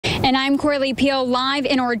And I'm Corley Peel live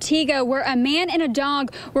in Ortega, where a man and a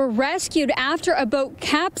dog were rescued after a boat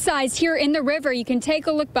capsized here in the river. You can take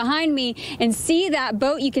a look behind me and see that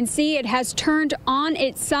boat. You can see it has turned on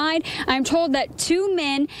its side. I'm told that two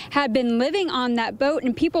men had been living on that boat,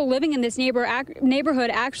 and people living in this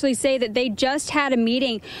neighborhood actually say that they just had a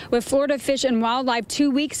meeting with Florida Fish and Wildlife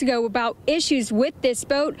 2 weeks ago about issues with this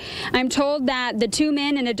boat. I'm told that the two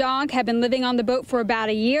men and a dog have been living on the boat for about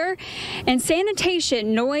a year, and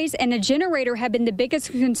sanitation, noise, and a generator have been the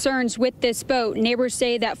biggest concerns with this boat. Neighbors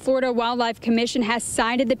say that Florida Wildlife Commission has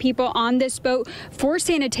cited the people on this boat for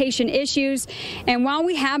sanitation issues. And while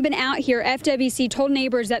we have been out here, FWC told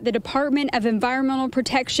neighbors that the Department of Environmental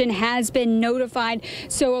Protection has been notified.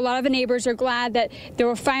 So a lot of the neighbors are glad that there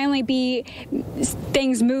will finally be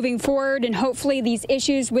things moving forward, and hopefully these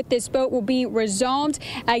issues with this boat will be resolved.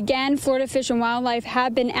 Again, Florida Fish and Wildlife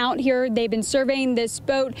have been out here. They've been surveying this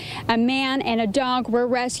boat. A man and a dog were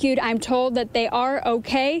rescued. I'm told that they are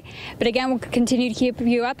okay. But again, we'll continue to keep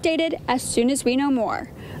you updated as soon as we know more.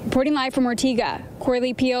 Reporting live from Ortega,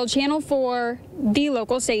 Corley Peel, Channel 4, the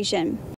local station.